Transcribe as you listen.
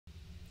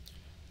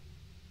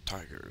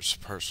Tiger's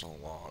personal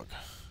log,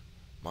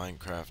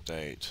 Minecraft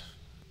date.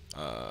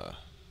 Uh,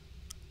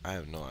 I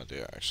have no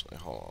idea actually.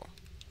 Hold on.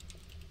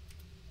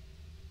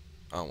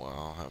 Oh well,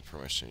 I'll have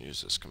permission to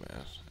use this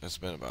command. It's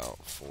been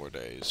about 4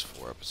 days,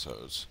 4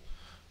 episodes.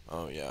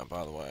 Oh yeah,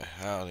 by the way,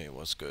 howdy,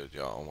 what's good,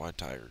 y'all? White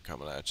Tiger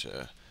coming at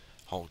you,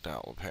 hulked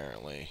out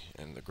apparently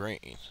in the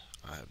green.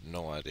 I have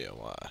no idea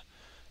why.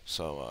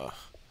 So,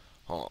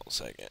 hold on a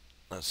second.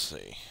 Let's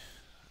see.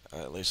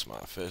 At least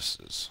my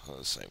fist is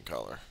the same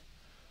color.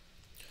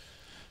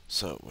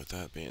 So, with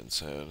that being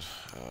said,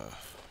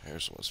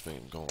 here's what's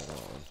been going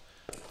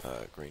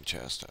on. Green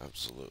chest,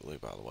 absolutely,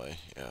 by the way.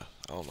 Yeah,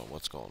 I don't know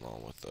what's going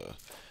on with the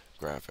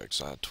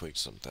graphics. I tweaked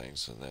some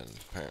things, and then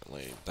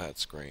apparently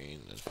that's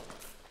green, and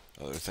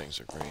other things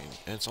are green.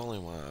 And it's only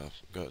when I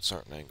go at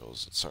certain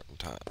angles at certain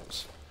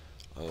times.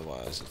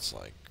 Otherwise, it's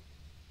like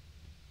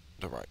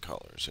the right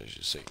colors, as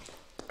you see.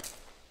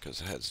 Because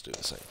the heads do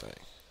the same thing.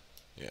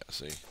 Yeah,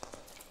 see?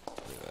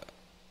 Look at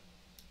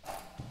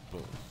that.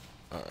 Boom.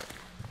 Alright.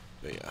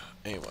 But yeah,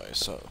 anyway,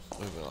 so,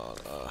 moving on.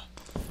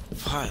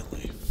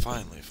 Finally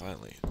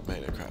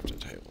made a crafting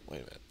table.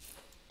 Wait a minute.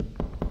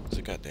 Has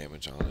it got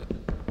damage on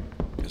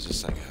it? Because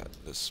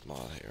this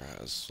mod here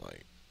has,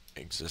 like,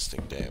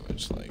 existing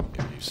damage. Like,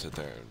 if you sit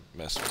there and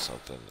mess with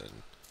something,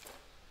 then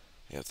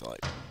you have to,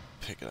 like,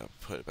 pick it up,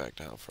 put it back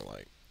down for,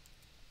 like,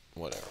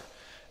 whatever.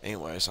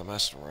 Anyways, I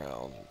messed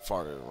around,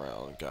 farted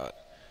around, got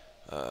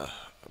a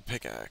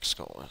pickaxe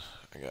going.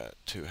 I got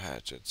 2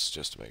 hatchets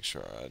just to make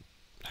sure I'd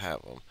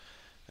have them.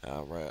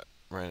 I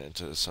ran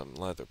into some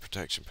leather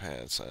protection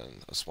pants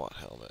and a SWAT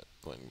helmet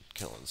when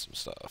killing some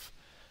stuff.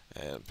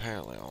 And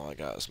apparently all I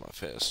got is my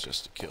fist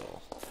just to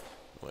kill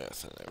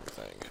with and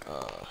everything.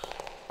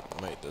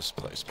 I made this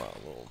place my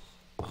little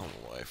home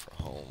away for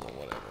home or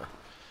whatever.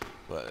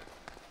 But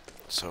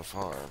so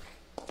far,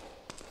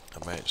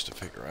 I managed to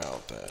figure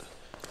out that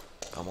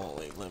I'm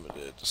only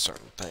limited to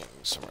certain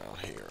things around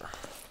here.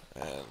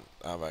 And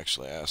I've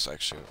actually asked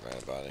Shooter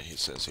Man about it. He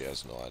says he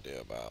has no idea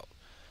about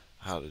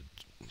how to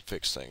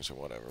fix things or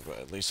whatever, but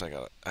at least I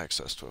got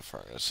access to a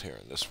furnace here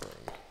in this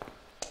room.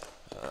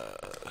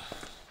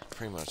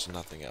 Pretty much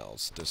nothing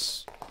else.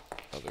 This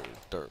other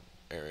dirt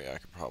area I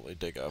could probably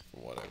dig up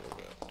or whatever,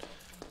 but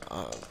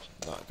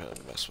I'm not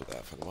gonna mess with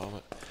that for the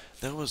moment.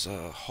 There was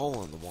a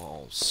hole in the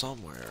wall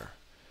somewhere,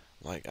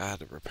 like I had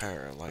to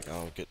repair, like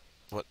I'll get,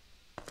 what,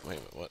 wait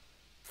a minute, what,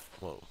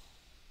 whoa.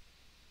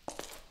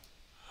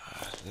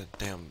 The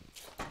damn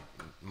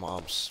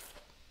mobs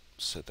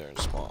sit there and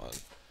spawn.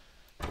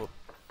 Whoop.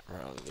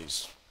 Around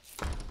these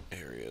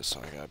areas, so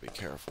I gotta be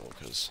careful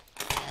because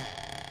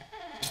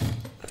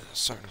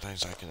certain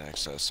things I can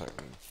access,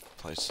 certain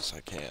places I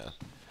can.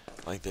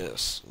 Like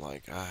this,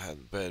 like I had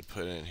a bed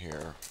put in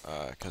here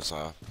because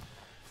I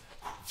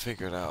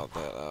figured out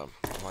that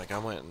like I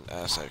went and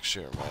asked that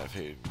Shooter Man if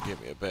he'd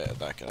give me a bed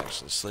that I could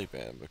actually sleep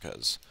in,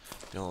 because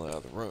the only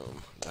other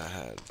room that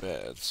had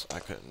beds I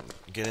couldn't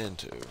get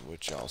into,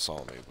 which y'all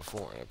saw me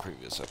before in a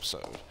previous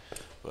episode.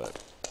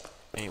 But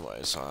anyway,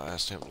 so I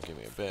asked him to give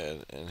me a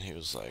bed, and he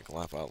was like,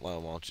 laugh out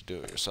loud, why don't you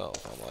do it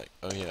yourself? I'm like,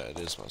 oh yeah, it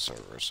is my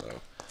server,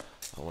 so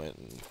I went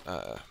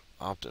and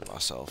opted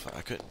myself.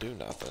 I couldn't do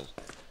nothing,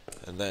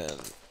 and then,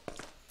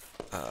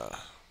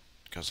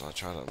 because I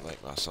tried to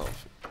make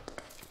myself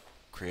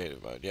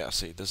creative mode. Yeah,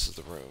 see, this is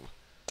the room.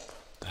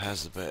 It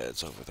has the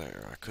beds over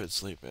there. I could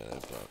sleep in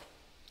it, but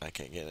I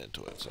can't get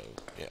into it, so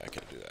yeah, I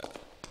can't do that.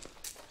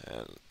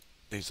 And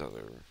these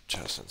other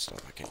chests and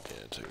stuff I can't get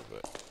into,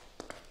 but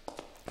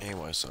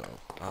anyway, so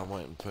I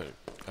went and put it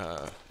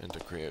into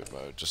creative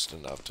mode, just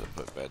enough to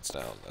put beds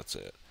down, that's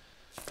it.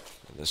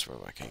 In this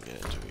room I can't get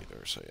into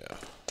either, so yeah.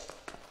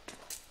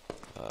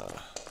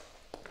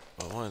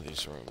 But one of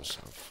these rooms,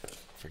 I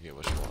forget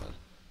which one.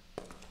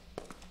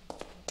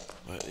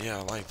 But yeah,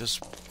 like this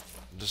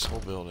whole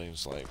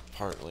building's like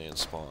partly in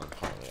spawn,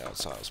 partly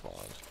outside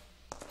spawn.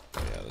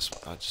 But yeah, this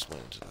one, I just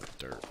went into the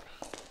dirt.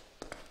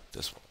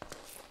 This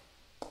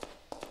one.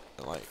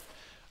 And like,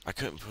 I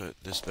couldn't put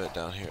this bed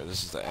down here.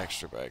 This is the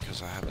extra bed,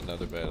 because I have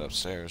another bed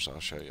upstairs. I'll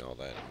show you all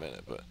that in a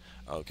minute. But,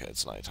 okay,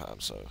 it's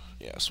nighttime, so,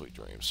 yeah, sweet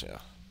dreams, yeah.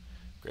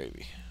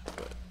 Gravy.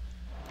 But,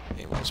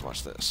 anyways,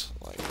 watch this.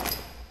 Like,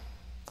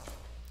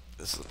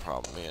 this is the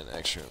problem me and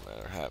Extra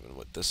Man are having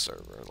with this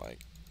server. Like,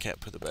 can't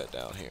put the bed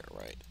down here,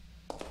 right?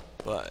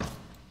 But,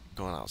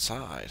 going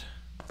outside,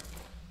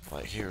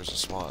 like, here's a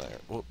spawn area.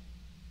 Whoop.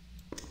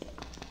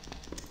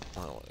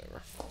 Well,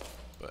 whatever.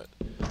 But,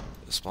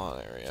 the spawn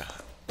area,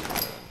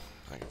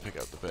 I can pick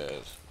up the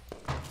bed,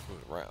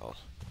 move it around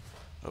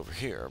over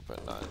here,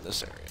 but not in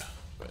this area.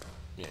 But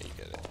yeah, you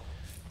get it.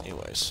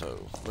 Anyway,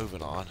 so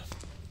moving on.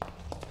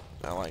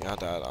 Now, like, I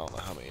died I don't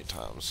know how many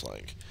times.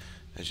 Like,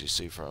 as you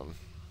see from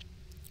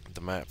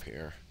the map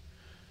here,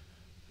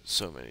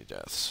 so many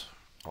deaths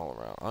all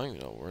around. I don't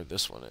even know where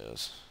this one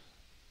is.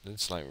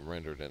 It's not even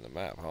rendered in the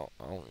map. I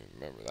don't even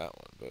remember that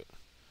one. But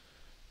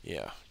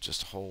yeah,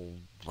 just a whole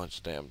bunch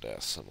of damn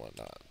deaths and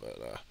whatnot.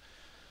 But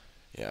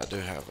yeah, I do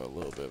have a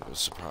little bit of a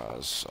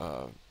surprise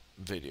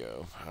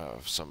video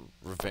of some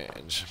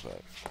revenge,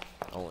 but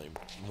only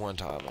one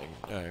time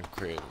in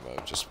creative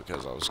mode just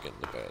because I was getting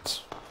the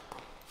beds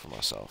for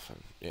myself,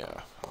 and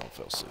yeah, I don't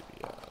feel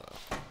sleepy yet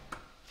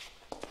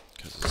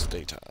because it's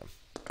daytime.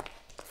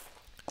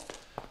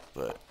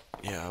 But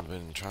yeah, I've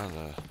been trying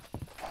to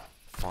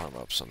farm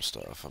up some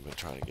stuff. I've been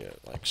trying to get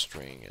like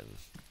string and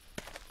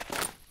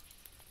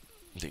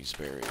these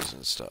berries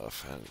and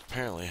stuff, and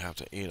apparently have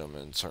to eat them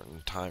in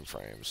certain time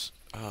frames.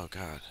 Oh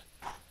god.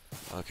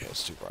 Okay,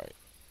 it's too bright.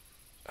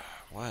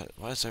 Why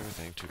is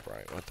everything too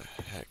bright? What the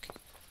heck?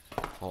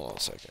 Hold on a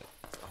second.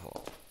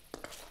 Hold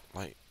on.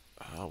 Wait.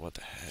 Oh, what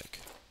the heck?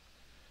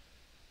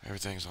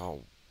 Everything's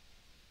all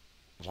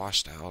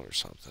washed out or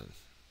something.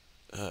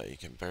 You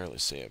can barely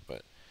see it,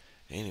 but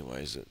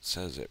anyways, it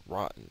says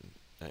rotten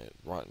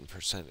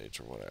percentage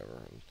or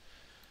whatever. And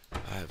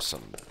I have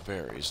some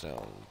berries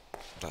down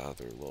the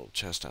other little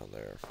chest down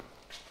there,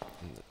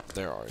 and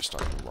they're already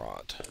starting to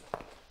rot.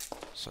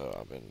 So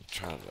I've been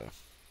trying to.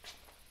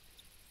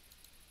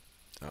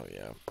 Oh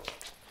yeah,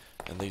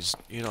 and these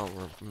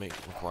make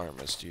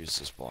requirements to use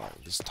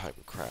this type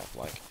of crap.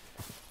 Like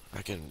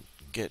I can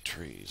get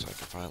trees. I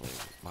can finally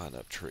mine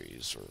up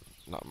trees, or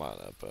not mine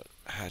up, but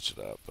hatch it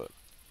up. But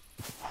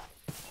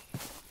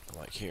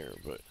like here,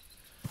 but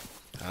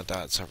I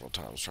died several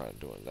times trying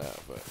doing that.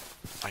 But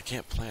I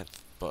can't plant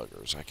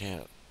buggers. I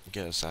can't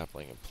get a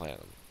sapling and plant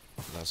them.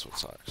 And that's what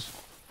sucks.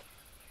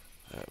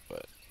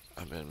 But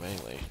I've been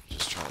mainly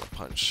just trying to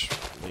punch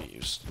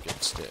leaves to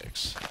get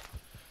sticks,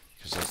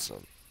 because that's the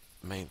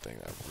main thing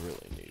that I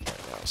really need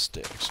right now,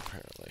 sticks,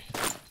 apparently.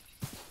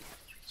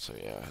 So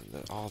yeah,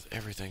 and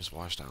everything's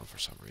washed out for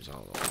some reason, I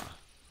don't know why.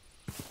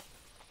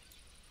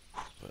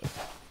 But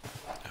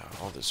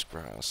all this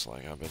grass,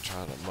 like I've been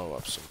trying to mow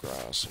up some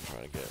grass and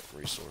trying to get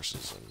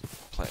resources and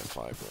plant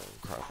fiber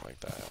and crap like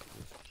that.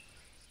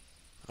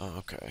 Oh,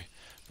 okay.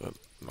 But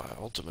my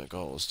ultimate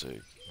goal is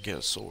to get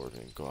a sword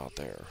and go out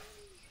there.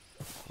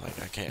 Like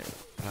I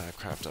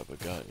craft up a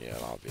gun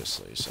yet,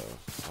 obviously, so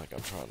like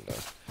I'm trying to.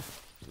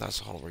 That's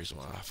the whole reason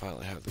why I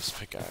finally have this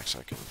pickaxe.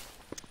 I can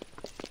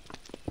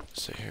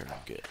sit here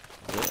and get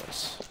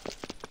this.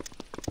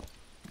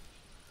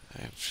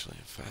 Actually,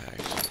 in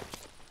fact,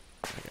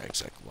 I got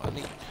exactly what I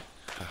need.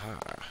 Haha.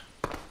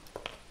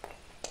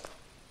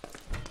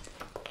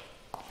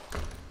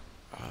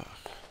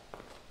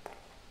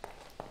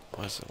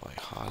 What is it, like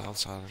hot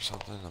outside or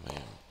something? I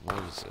mean,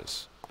 what is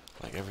this?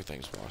 Like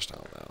everything's washed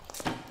out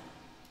now.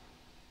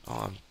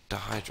 Oh, I'm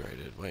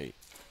dehydrated. Wait.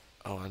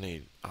 Oh,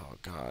 oh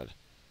god.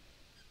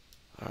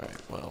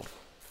 Alright, well.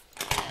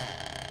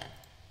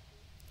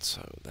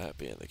 So, that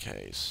being the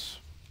case.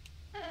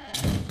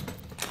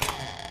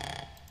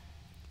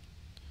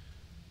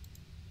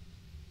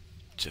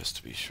 Just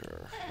to be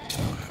sure.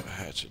 I'll have a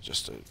hatchet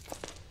just to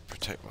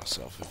protect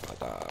myself if I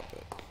die,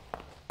 but.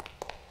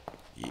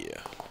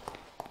 Yeah.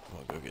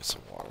 I'm gonna go get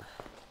some water.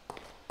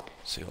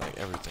 See, like,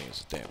 everything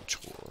is a damn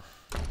chore.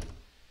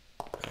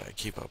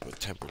 Keep up with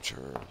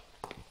temperature,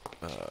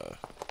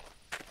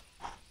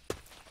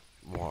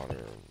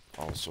 water,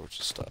 all sorts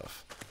of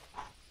stuff.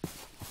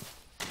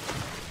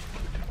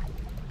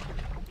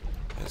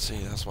 And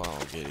see, that's why I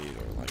don't get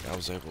either. Like, I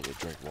was able to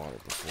drink water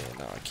before,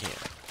 now I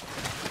can't.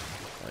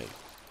 Like,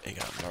 it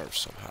got nerfed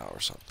somehow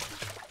or something.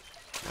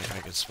 Like,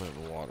 I can swim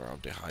in water, I'm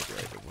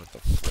dehydrated. What the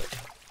flip?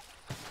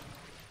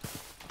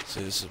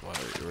 See, this is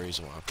the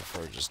reason why I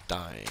prefer just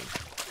dying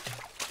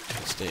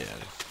instead.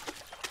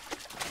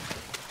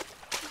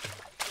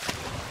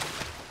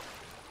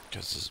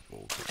 Because this is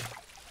bullshit.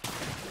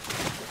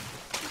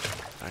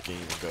 I can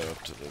even go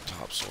up to the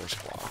top source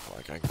block.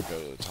 Like, I can go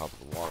to the top of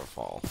the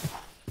waterfall.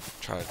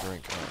 Try to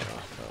drink. No,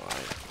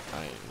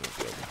 I ain't even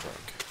be able to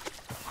drink.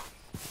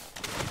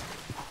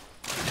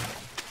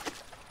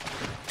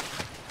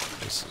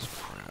 This is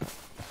crap.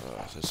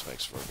 This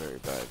makes for a very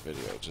bad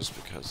video just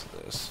because of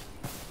this.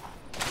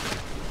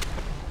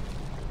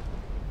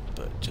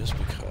 But just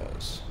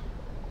because.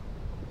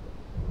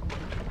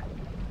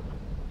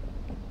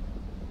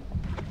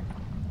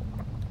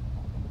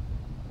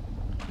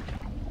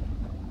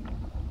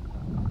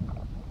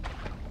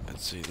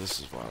 See, this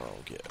is what I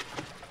don't get.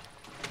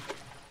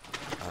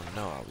 I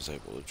know I was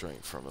able to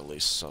drink from at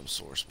least some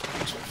source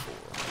points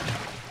before,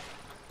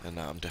 and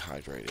now I'm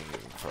dehydrating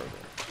even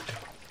further.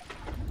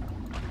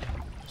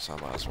 So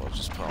I might as well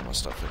just put all my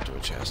stuff into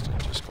a chest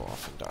and just go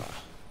off and die.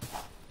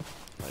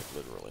 Like,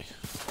 literally.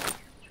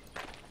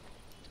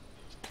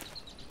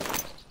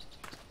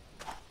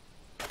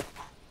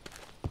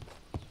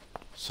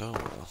 So,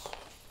 well.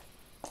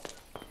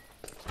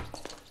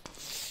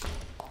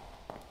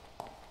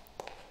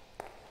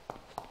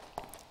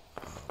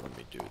 Let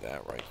me do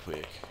that right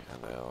quick,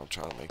 and then I'll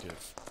try to make it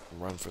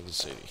run for the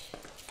city.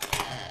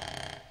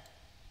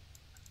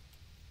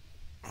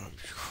 Oh,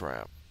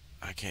 crap.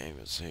 I can't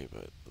even see,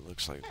 but it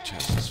looks like the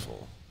chest is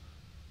full.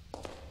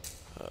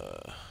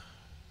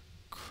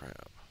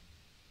 Crap.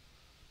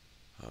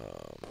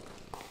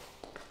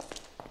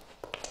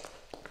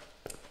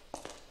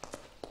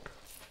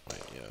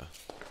 Wait, yeah.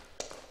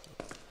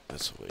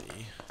 This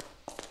way.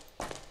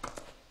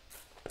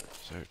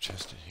 there a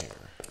chest in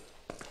here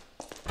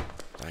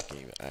that I can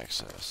even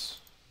access?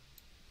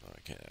 No, I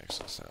can't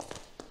access that one.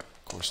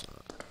 Of course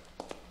not.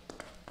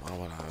 Why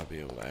would I be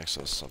able to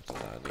access something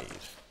I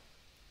need?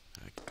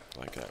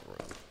 Like that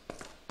room.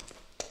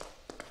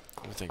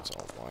 Everything's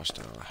all washed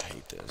out. I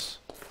hate this.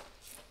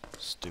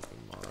 Stupid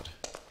mod.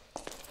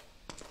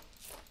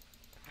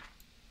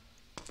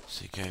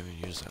 See, can't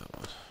even use that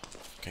one.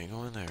 Can't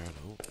go in there.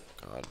 Nope.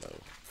 God, no.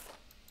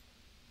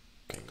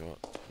 Can't go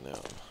up.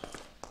 No.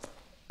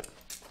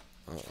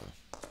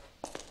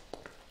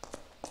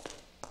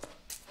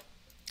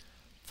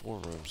 Four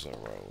rooms in a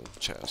row with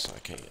chests I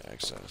can't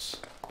access.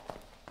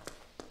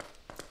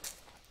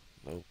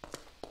 Nope.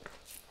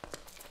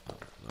 Oh,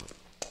 nope.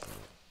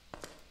 Nope.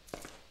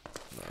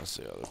 No, that's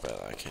the other bed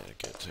I can't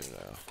get to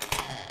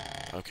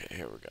now. Okay,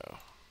 here we go.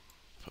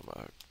 Put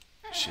my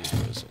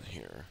shields in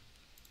here.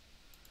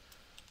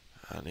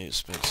 I need to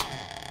spend some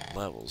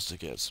levels to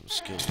get some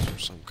skills or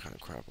some kind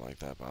of crap like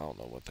that, but I don't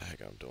know what the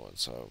heck I'm doing,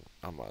 so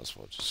I might as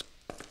well just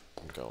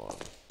go on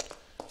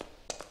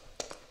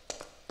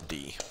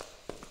D.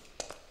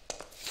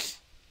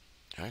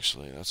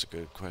 Actually, that's a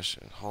good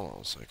question. Hold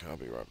on a second, I'll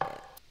be right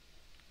back.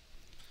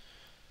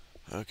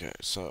 Okay,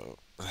 so,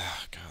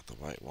 God, the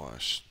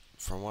whitewash.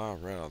 From what I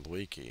read on the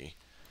wiki,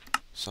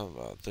 something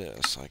about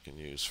this I can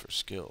use for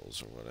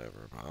skills or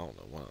whatever, but I don't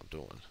know what I'm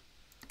doing.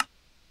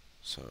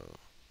 So,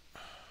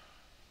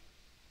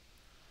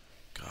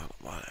 God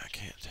almighty, I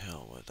can't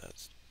tell what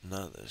that's,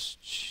 none of this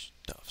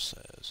stuff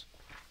says.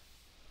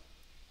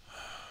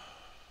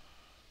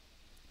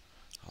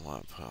 I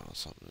want to put on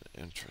something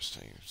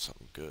interesting,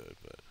 something good,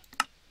 but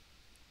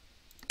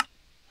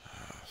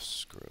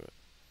screw it.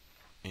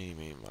 Any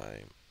mean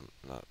my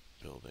not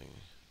building?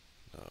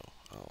 No,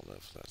 I don't know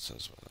if that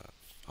says what that.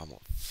 I'm on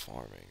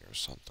farming or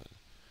something.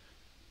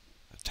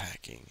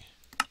 Attacking.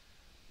 I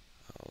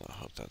don't know. I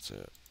hope that's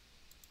it.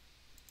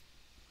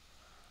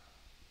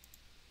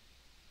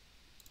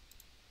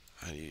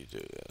 How do you do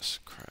this?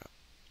 Crap.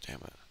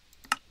 Damn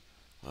it.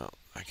 Well,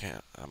 I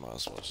can't. I might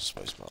as well just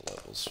waste my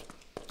levels.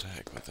 To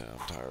heck with it.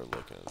 I'm tired of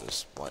looking at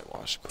this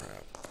whitewash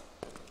crap.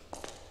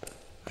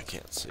 I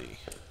can't see.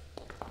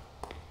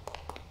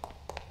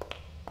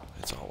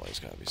 It's always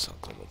gotta be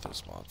something with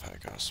this mod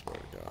pack, I swear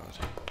to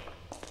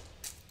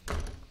God.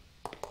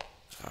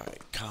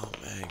 Alright, come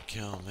and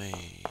kill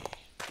me.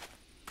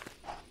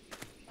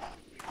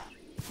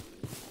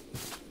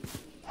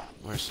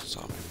 Where's the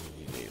zombie when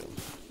you need him?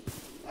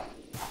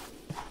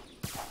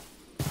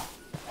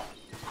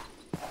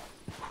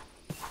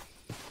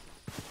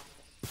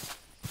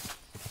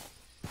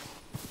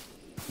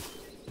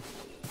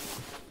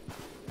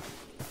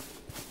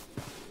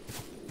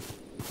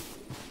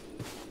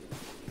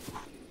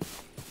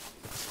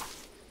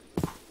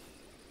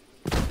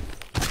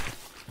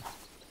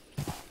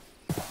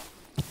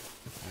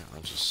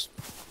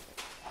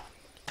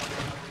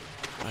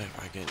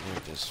 Get near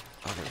this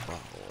other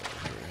bottle over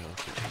here,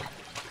 okay.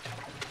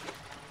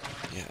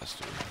 Yes,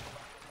 dude.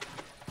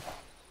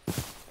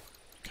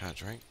 Can I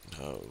drink?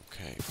 No,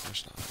 okay, of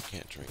course not. I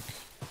can't drink.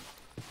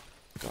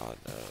 God,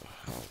 no.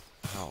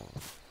 How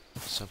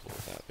simple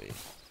would that be?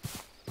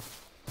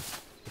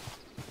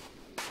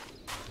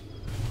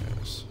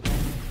 Yes.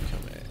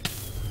 Come in.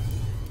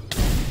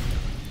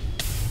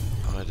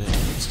 Oh, I didn't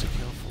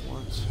insta-kill for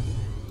once?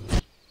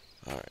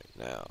 Alright,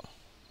 now.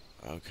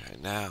 Okay,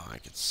 now I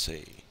can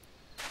see.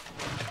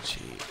 She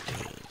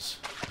is.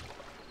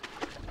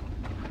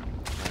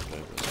 My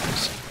bed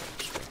was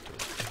obstructed.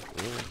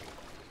 Really?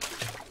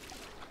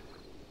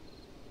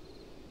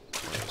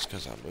 Oh, it's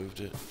because I moved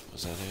it?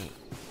 Was that it?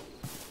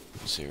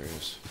 You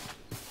serious?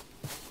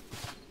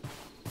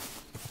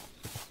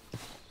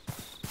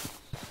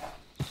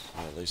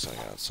 Well, at least I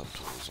got some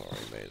tools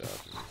already made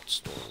up and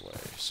stored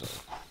away, so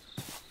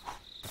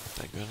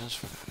thank goodness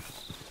for that.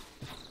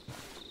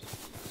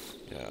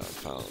 Yeah, I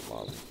found a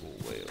lot of cool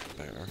way up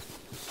there.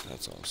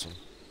 That's awesome.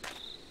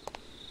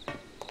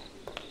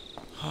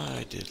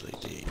 Hi, diddly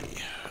dee.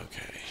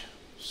 Okay,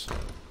 so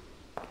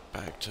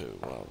back to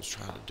what I was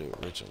trying to do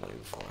originally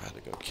before I had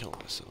to go kill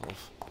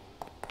myself.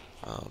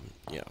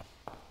 Yeah.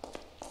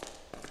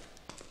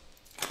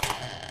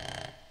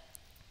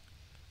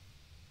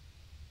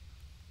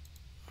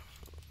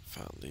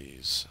 Found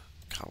these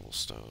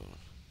cobblestone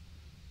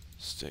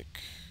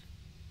stick.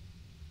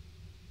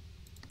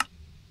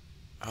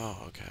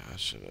 Oh, okay, I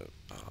should have,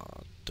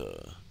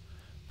 duh.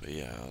 But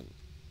yeah,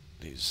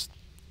 these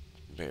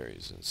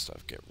berries and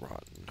stuff get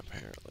rotten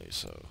apparently,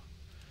 so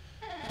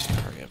let's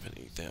hurry up and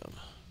eat them.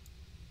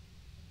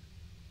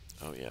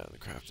 Oh yeah, the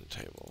crafting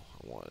table.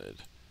 I wanted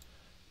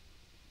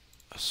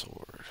a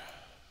sword.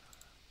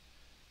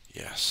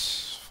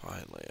 Yes,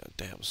 finally, a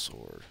damn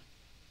sword.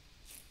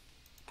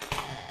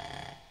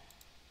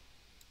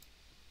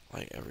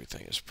 Like,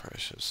 everything is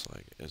precious.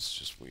 Like, it's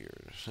just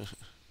weird.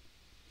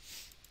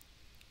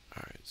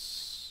 Alright.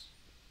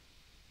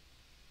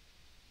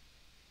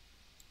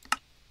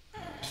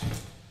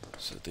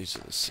 So these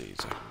are the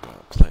seeds. I can go out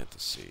and plant the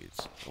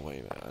seeds. Oh, wait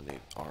a minute. I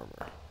need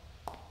armor.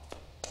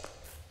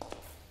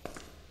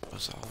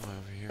 What's all the way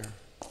over here?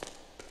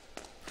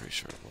 Pretty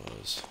sure it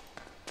was.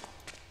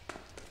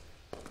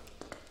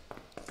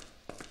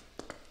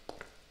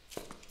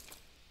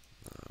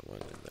 No, it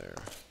wasn't in there.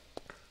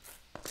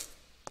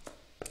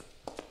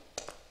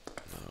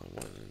 No, it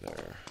wasn't in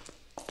there.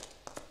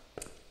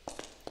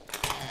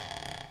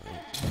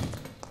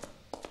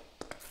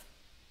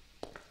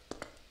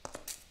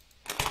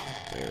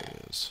 There it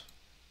is.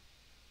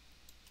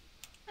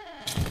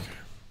 Okay.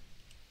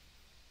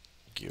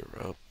 Gear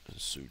up and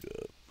suit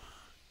up.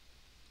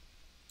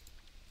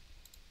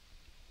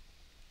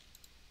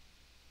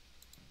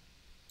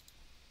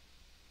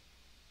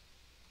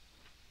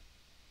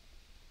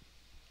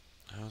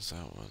 How's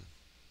that one?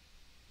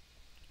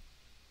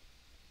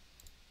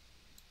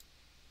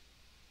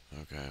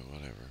 Okay,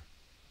 whatever.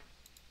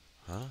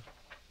 Huh?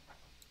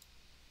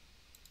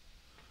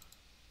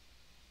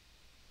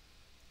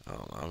 I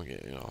don't know, I'm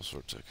getting all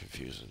sorts of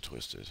confused and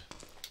twisted.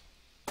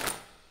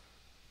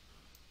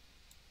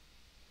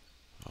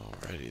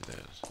 Alrighty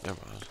then.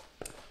 Never mind.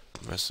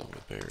 I'm messing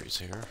with berries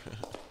here.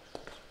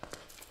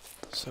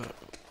 So,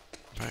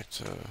 back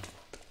to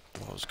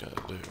what I was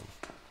gonna do.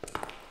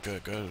 Go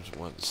to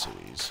one of the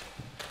cities.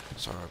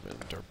 Sorry, I've been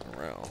derping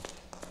around.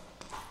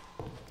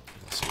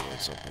 Let's see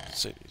what's up with the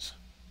cities.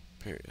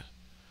 Period.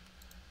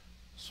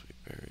 Sweet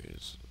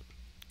berries.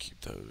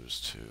 Keep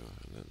those too.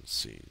 And then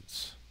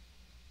seeds.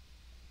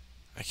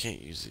 I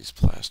can't use these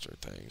plaster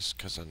things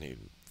because I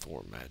need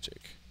 4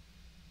 magic.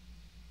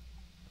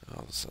 And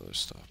all this other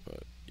stuff,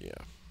 but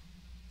yeah.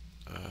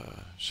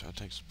 Should I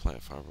take some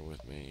plant fiber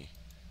with me?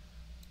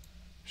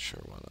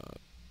 Sure, why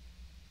not?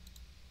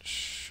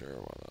 Sure,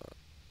 why not?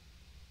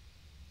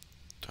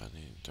 Do I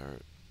need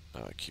dirt?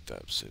 No, I keep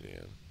that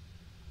obsidian.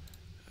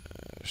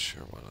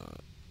 Sure, why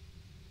not?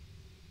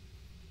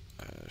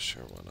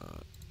 Sure, why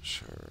not?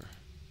 Sure.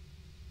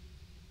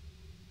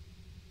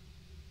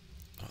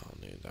 I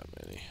don't need that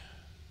many.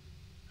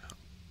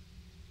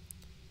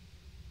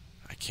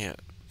 I can't.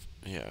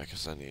 Yeah,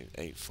 because I need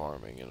 8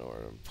 farming in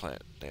order to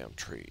plant damn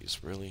trees.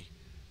 Really?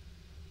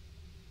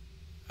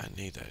 I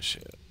need that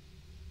shit.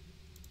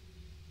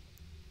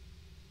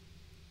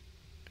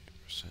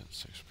 8%,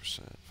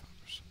 6%,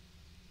 5%.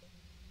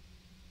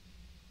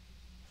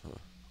 Huh.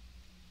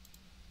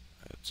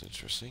 That's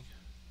interesting.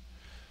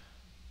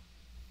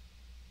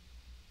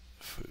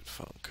 Food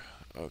funk.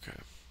 Okay.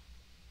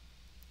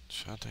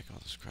 Should I take all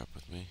this crap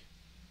with me?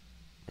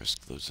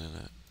 Risk losing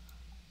it?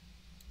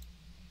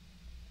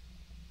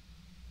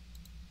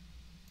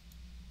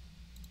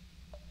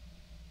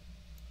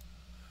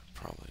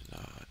 Probably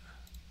not.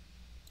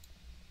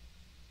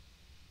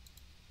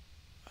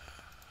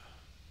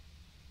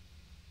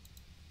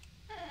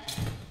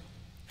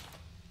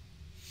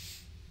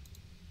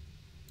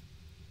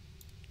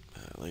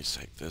 At least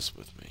take this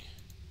with me.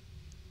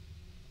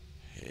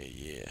 Hey,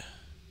 yeah.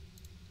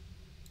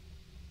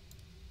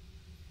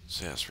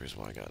 See, that's the reason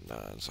why I got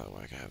 9, so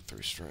I can have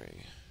 3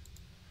 string.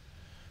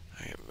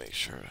 I can make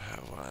sure to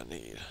have what I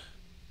need.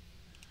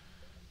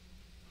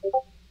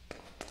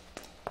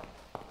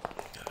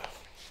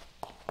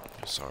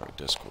 Sorry,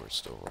 Discord's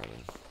still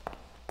running.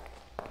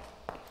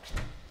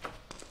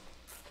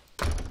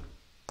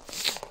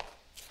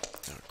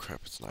 Oh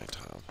crap, it's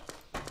nighttime.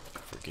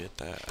 Forget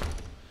that.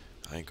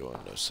 I ain't going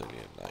to no city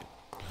at night.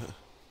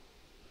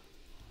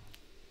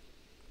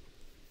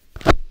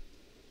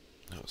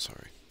 No,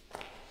 sorry.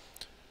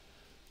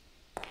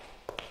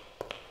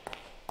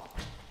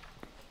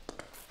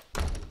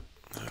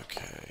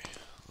 Okay,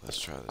 let's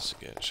try this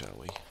again, shall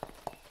we?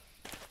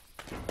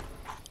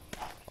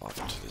 Off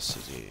to the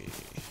city.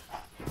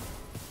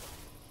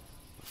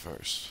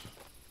 First.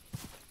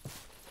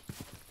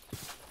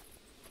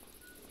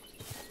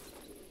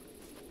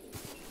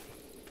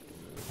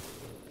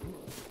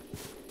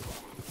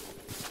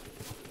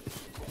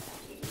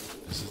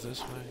 Is it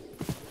this way?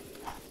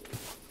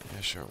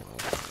 Yeah, sure, well,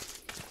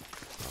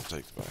 I'll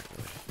take the back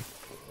way.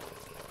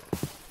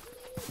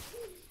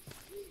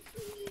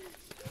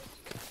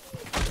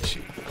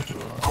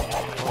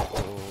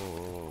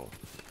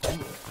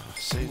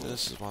 See,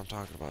 this is what I'm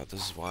talking about.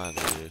 This is why I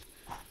needed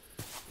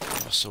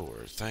a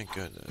sword. Thank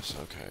goodness.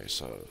 Okay,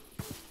 so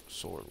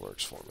sword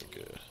works for me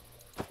good.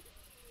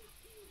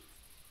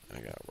 I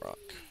got rock.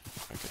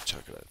 I can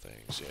chuck it at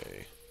things.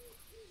 Yay.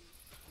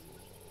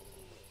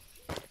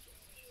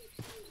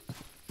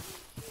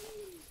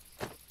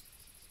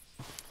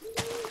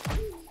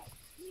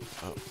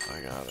 Oh,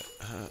 I got it.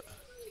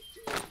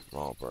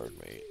 Raw bird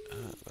meat.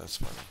 That's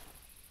funny.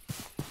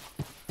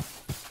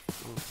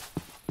 Ooh.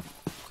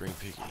 Green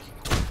piggy.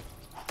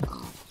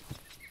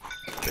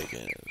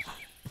 Bacon.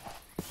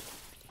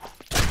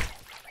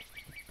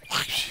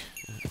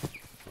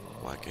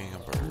 Whacking a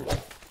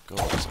bird. Go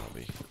away,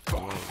 zombie. Go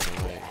away, go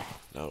away.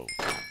 No.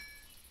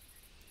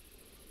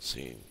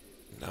 See,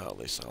 now at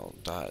least I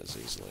don't die as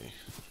easily.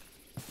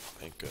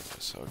 Thank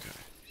goodness. Okay.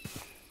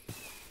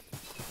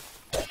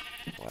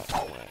 Whack,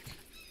 whack.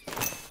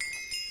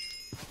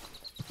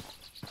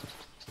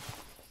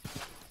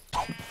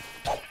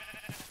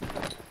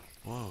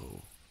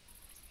 Whoa.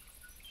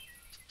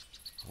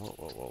 Whoa,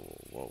 whoa, whoa,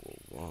 whoa, whoa,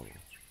 whoa.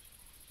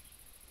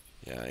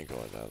 Yeah, I ain't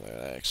going down there.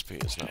 That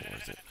XP is not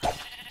worth it.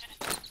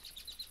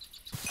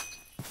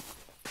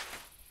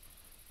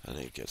 I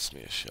think it gets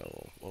me a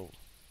shovel. Whoa.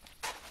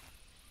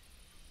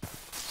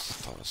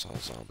 Thought I saw a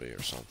zombie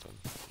or something.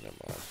 Never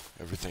mind.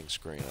 Everything's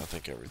green. I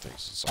think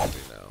everything's a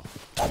zombie now.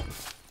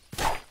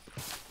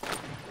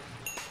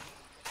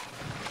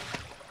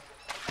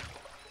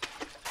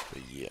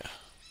 But yeah.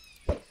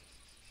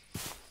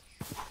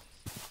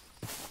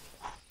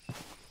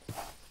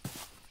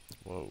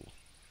 Whoa.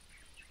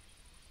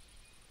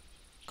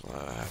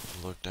 Glad I have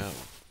to look down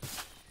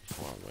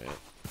before I went.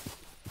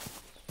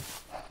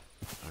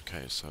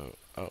 Okay, so,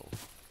 oh.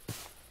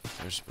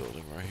 There's a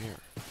building right here.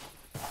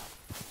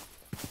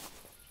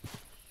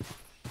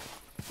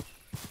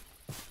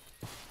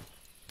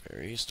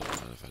 Berries, don't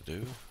mind if I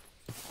do.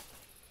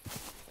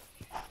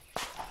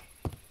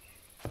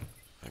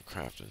 A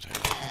crafting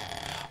table.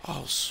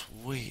 Oh,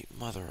 sweet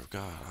mother of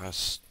God.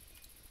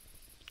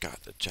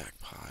 Got the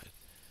jackpot.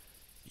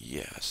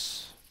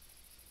 Yes.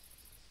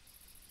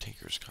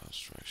 Tinker's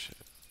construction.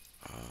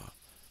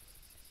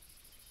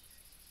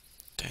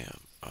 Damn.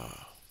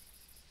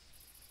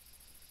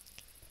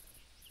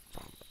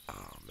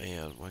 Oh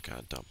man, what can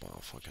I dump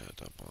off? What can I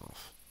dump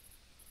off?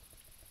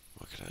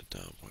 What can I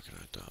dump? What can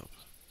I dump?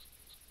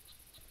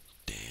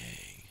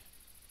 Dang.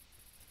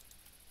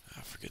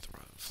 I forget the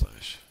rotten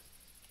flesh.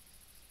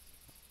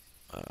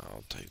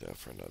 I'll take that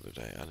for another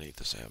day. I need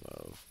this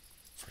ammo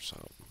for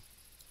something.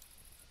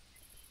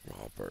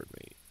 Raw bird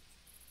meat.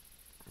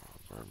 Raw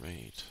bird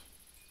meat.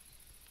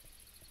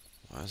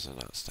 Why is it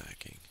not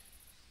stacking?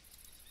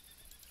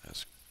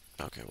 That's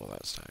okay. Well,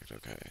 that's stacked.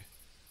 Okay.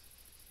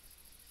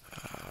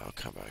 I'll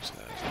come back to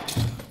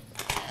that.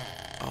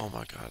 Oh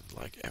my God!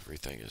 Like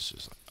everything is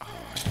just like, oh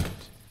my God.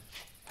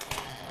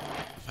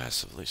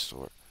 Massively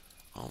stored.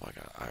 Oh my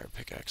God! Iron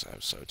pickaxe.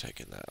 I'm so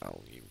taking that. I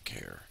don't even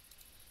care.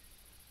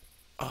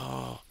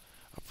 Oh,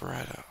 a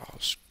Beretta. Oh,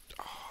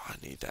 I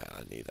need that.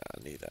 I need that.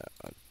 I need that.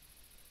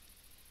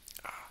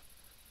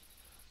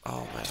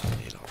 Oh man,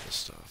 I need all this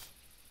stuff.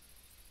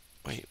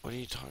 Wait, what are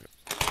you talking?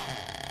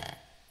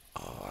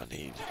 Oh, I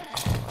need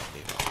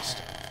all this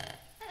stuff.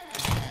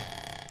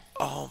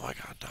 Oh my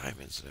God,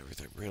 diamonds and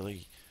everything.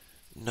 Really?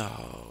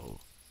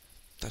 No.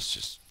 That's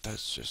just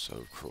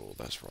so cruel.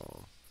 That's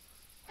wrong.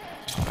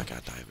 Oh, I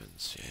got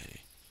diamonds.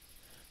 Yay.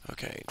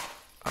 Okay,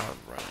 I'm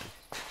running.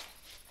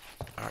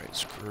 Alright,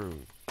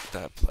 screw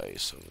that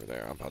place over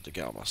there. I'm about to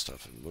get all my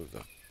stuff and move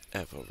the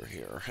F over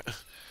here.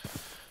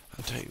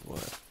 I'll tell you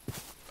what.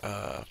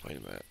 Wait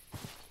a minute.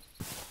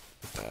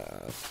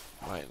 That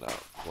might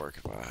not work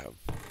if I have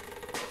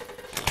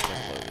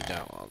everything loaded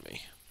down on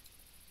me.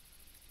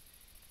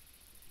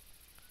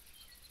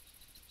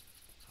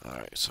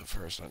 Alright, so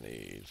first I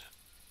need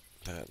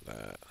that.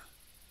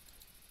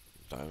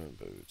 Diamond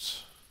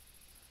boots.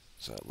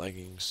 Is that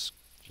leggings?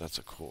 That's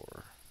a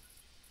core.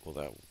 Will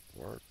that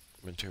work?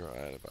 Material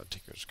added by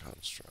Tinker's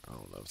Construct. I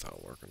don't know if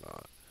that'll work or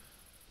not.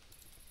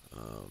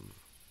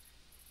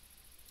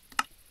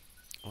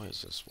 What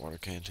is this? Water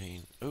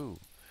canteen? Ooh.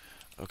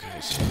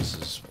 Okay, so this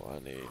is what I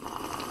need.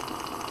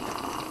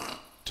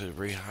 To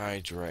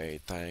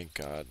rehydrate, thank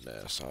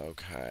goodness.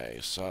 Okay,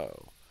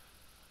 so.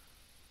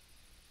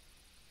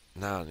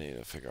 Now I need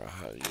to figure out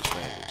how to use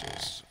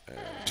bandages. And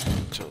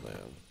until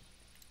then.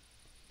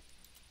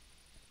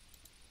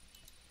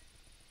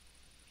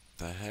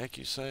 The heck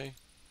you say?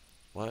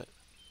 What?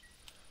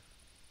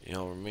 You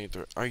know, me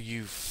through. Are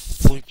you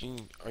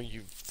flicking? Are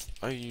you?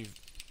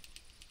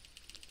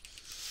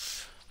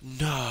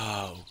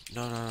 No,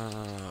 no, no, no,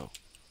 no, no.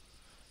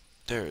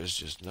 There is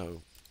just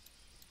no.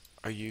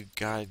 Are you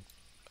guy?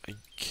 Are you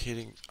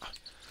kidding?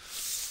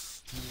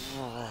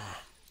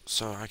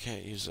 So I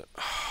can't use it.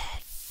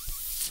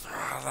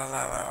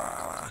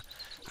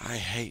 I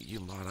hate you,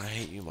 mod. I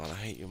hate you, mod. I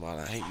hate you, mod.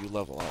 I hate you.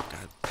 Level up,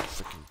 God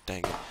freaking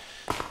dang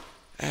it.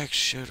 X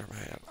shooter,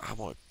 man. I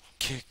want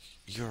to kick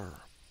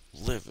your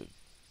livid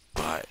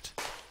butt.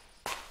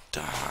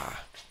 Die.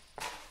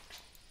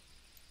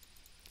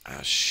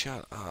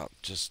 Shut up.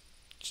 Just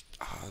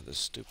this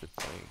stupid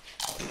thing.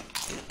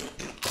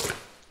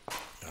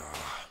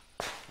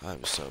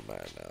 I'm so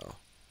mad now.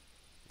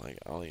 Like,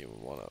 I don't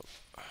even want to.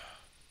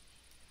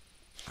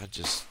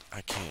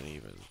 I can't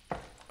even.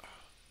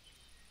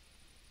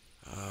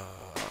 I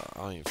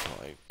don't even feel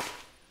like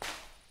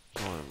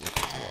going and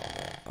looking through all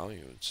that. I don't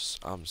even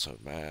I'm so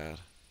mad.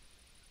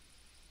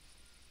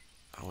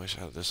 I wish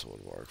this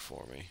would work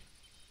for me.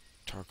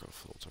 Charcoal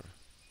filter.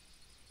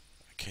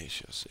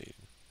 Acacia seed.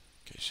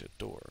 Acacia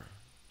door.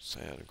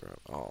 Sand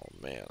ground. Oh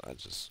man,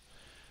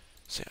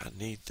 see, I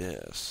need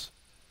this.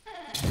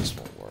 This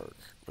won't work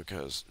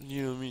because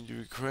you don't mean to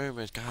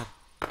requirements. God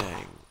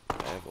dang,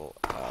 level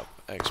up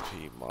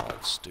XP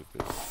mod,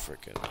 stupid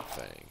freaking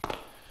thing.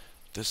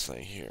 This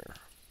thing here,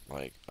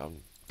 like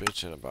I'm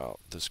bitching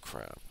about this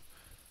crap.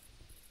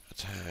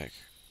 Attack,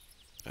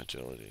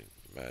 agility,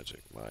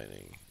 magic,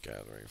 mining,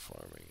 gathering,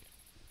 farming.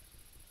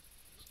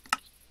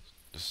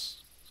 This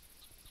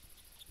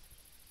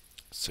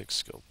 6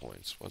 skill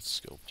points. What's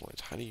skill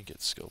points? How do you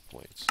get skill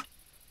points?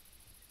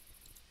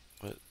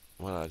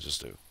 What did I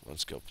just do? One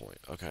skill point.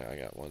 Okay, I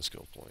got one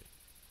skill point.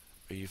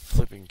 Are you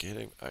flipping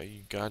kidding? Are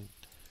you god?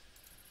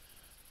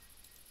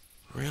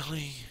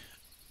 Really?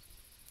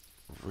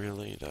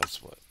 Really?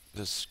 That's what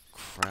this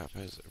crap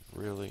is?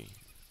 Really?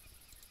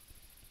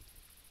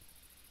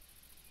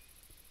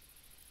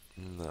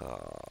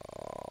 No.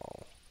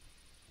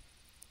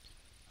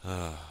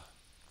 Oh,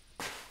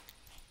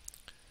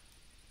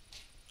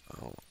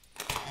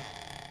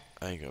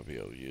 I ain't gonna be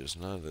able to use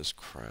none of this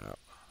crap.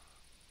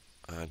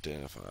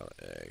 Identify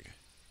the egg.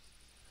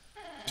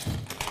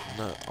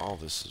 No, all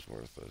this is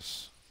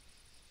worthless.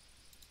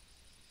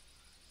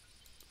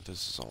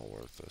 This is all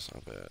worthless, I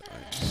bet.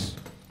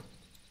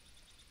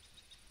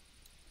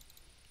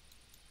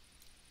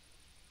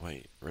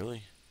 Wait,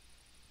 really?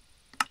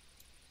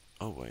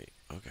 Oh, wait,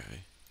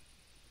 okay.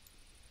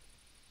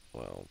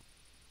 Well,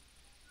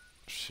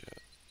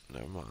 shit.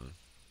 Never mind.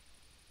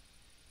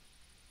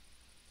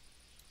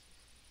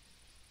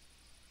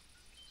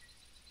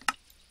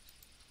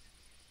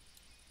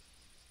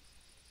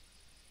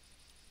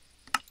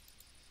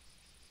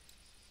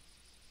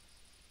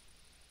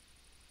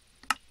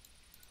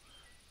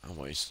 I'm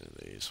wasting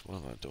these. What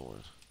am I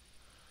doing?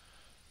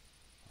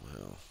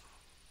 Well,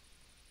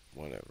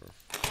 whatever.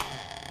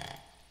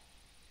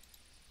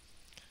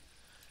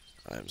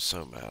 I'm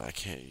so mad I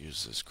can't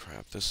use this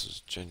crap. This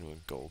is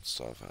genuine gold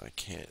stuff and I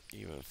can't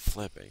even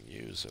flipping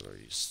use it. Are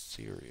you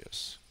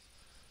serious?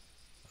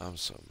 I'm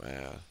so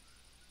mad.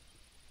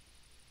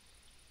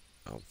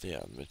 Oh,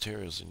 yeah,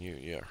 materials in you.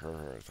 Yeah,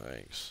 her,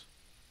 thanks.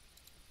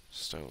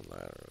 Stone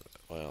ladder.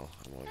 Well,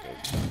 I'm gonna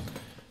go.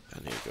 I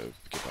need to go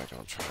get back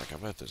on track. I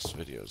bet this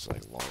video is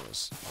like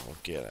longest I'll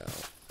get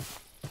out.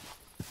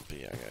 But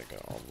yeah, I gotta go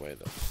all the way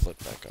to flip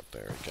back up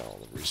there. Got all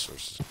the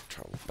resources.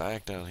 Travel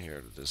back down here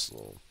to this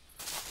little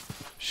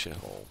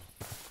shithole.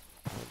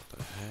 What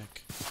the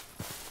heck?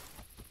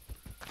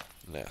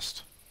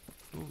 Nest.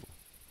 Ooh.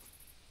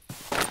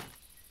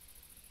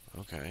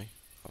 Okay,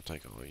 I'll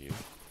take all of you.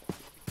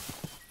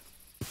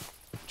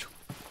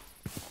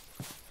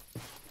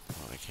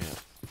 Oh, I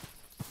can't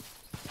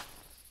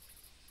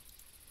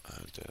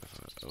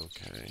identify.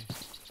 Okay.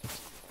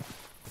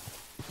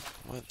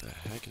 What the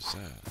heck is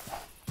that?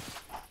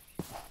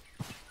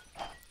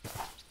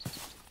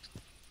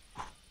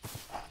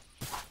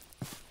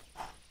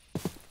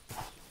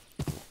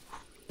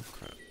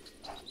 Crap.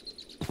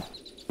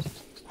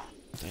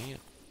 Dang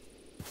it.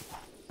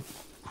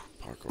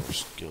 Parkour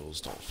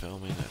skills don't fail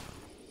me now.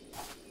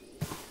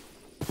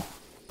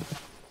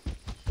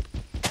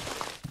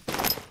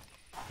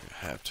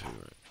 I have to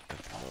right at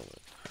the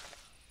moment.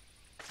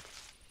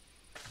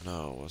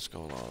 No, what's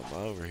going on? Am I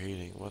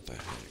overheating? What the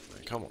heck,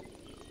 man? Come on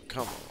now.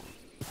 Come on.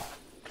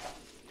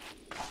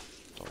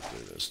 Don't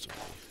do this to me.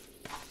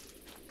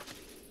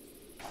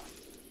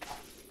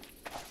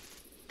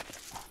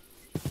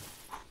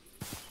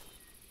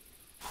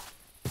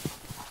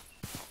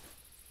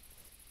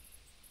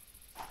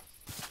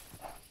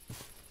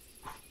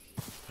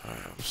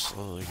 Alright, I'm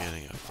slowly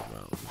getting up the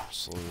mountain.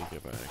 Slowly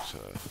get back to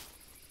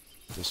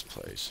this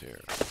place here.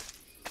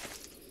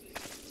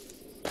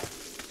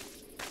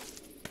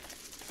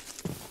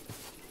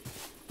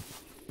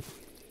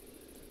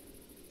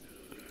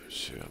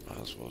 Shoot, I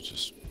might as well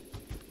just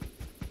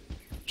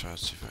try to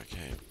see if I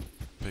can't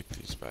pick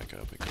these back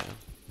up again.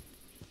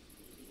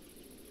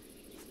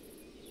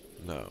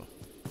 No.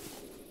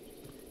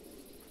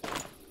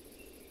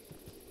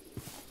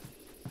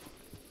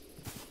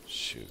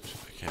 Shoot,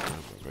 I can't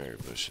move my berry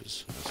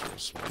bushes. That's real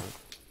smart.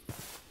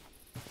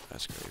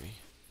 That's gravy.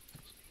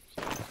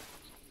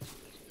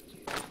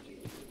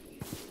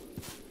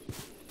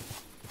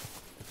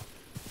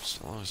 As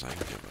long as I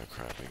can get my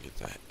crap and get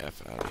the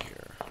F out of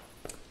here.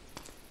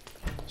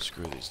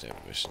 Screw these damn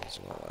missions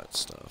and all that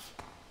stuff.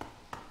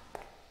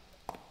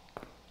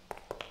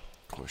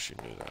 Of course you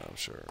knew that, I'm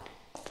sure.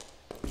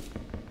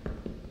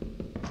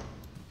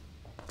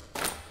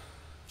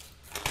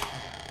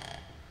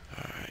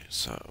 Alright,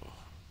 so...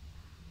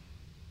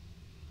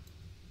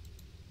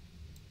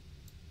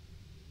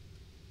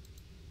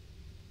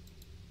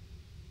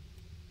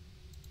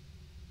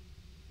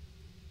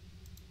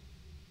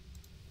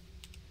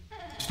 in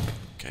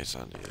case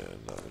I need it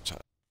another time.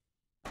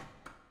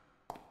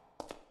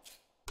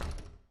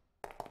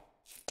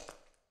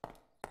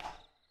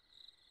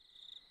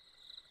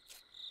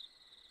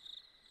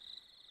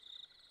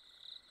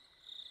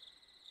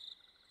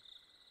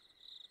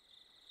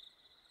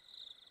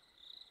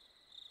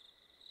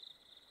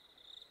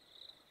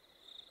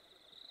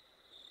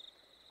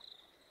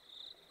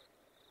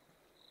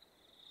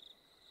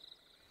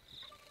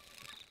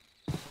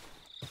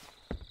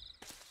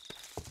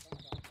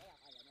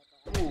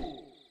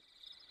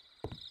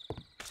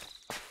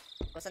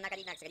 Gusto na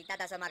kanina, nagsalita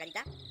daw sa mga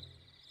kanita?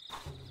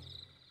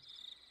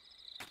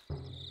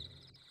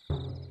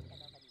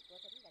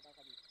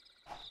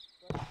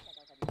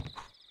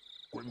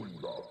 Cuenta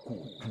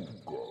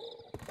cultuga.